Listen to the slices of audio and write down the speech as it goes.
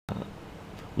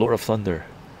Lord of Thunder,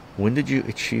 when did you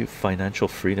achieve financial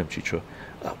freedom, Chycho?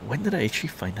 When did I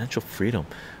achieve financial freedom?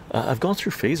 I've gone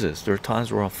through phases. There are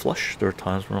times where I'm flush, there are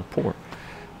times where I'm poor.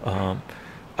 um,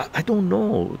 I don't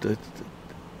know.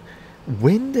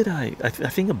 When did I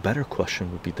think a better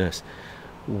question would be this: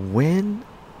 when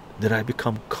did I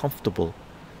become comfortable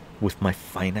with my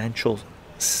financial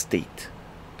state?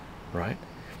 Right?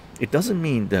 It doesn't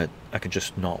mean that I can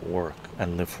just not work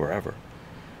and live forever.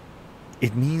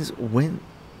 It means when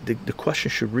the question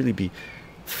should really be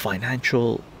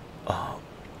financial uh,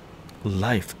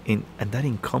 life in, and that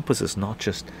encompasses not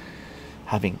just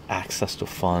having access to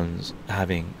funds,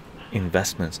 having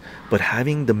investments, but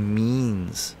having the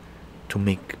means to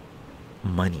make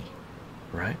money,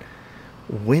 right?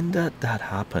 When that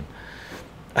happened,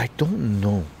 I don't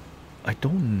know. I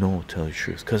don't know, to tell you the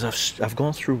truth, because I've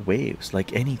gone through waves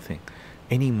like anything.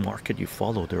 Any market you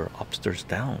follow, there are ups, there's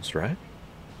downs, right?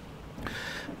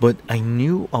 But I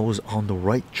knew I was on the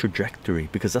right trajectory,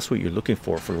 because that's what you're looking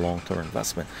for long-term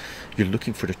investment. You're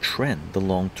looking for the trend, the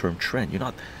long-term trend. You're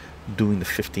not doing the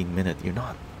 15-minute, you're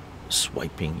not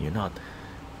swiping, you're not,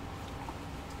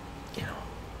 you know,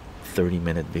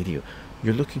 30-minute video.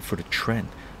 You're looking for the trend.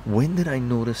 When did I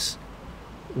notice,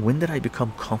 when did I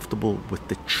become comfortable with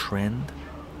the trend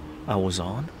I was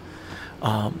on?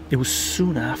 It was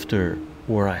soon after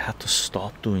where I had to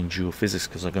stop doing geophysics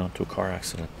because I got into a car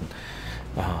accident, and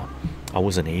I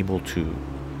wasn't able to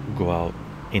go out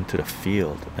into the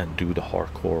field and do the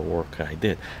hardcore work I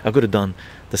did. I could have done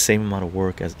the same amount of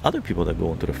work as other people that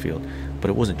go into the field, but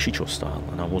it wasn't chycho style,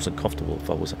 and I wasn't comfortable if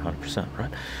I wasn't 100%,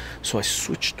 right? So I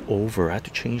switched over. I had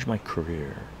to change my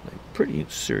career, like pretty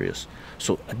serious.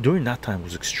 So during that time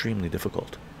was extremely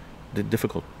difficult, the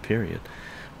difficult period.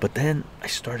 But then I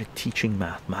started teaching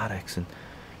mathematics, and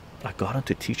I got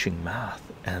into teaching math,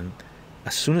 and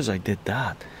as soon as I did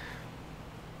that,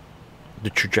 the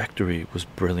trajectory was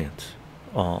brilliant,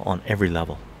 on every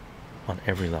level,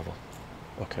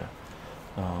 okay.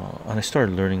 And I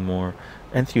started learning more.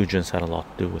 Entheogens had a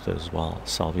lot to do with it as well,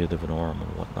 salvia divinorum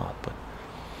and whatnot, but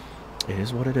it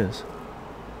is what it is.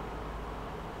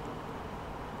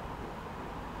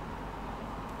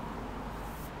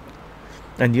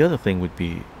 And the other thing would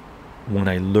be when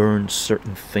I learned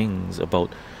certain things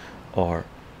about our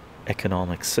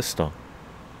economic system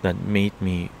that made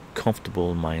me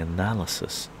comfortable in my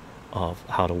analysis of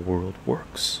how the world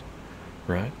works,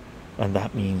 right? And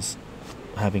that means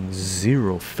having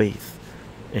zero faith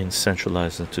in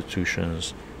centralized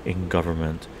institutions, in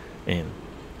government, in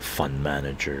fund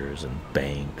managers and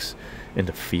banks, in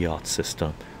the fiat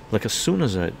system. Like as soon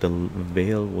as the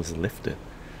veil was lifted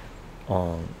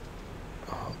on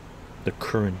the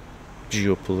current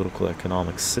geopolitical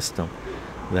economic system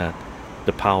that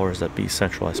the powers that be,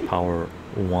 centralized power,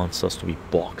 wants us to be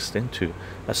boxed into,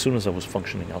 as soon as I was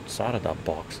functioning outside of that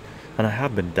box, and I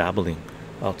have been dabbling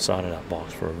outside of that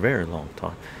box for a very long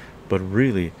time, but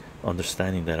really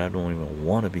understanding that I don't even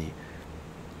want to be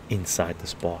inside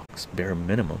this box, bare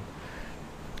minimum,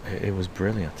 it was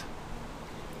brilliant.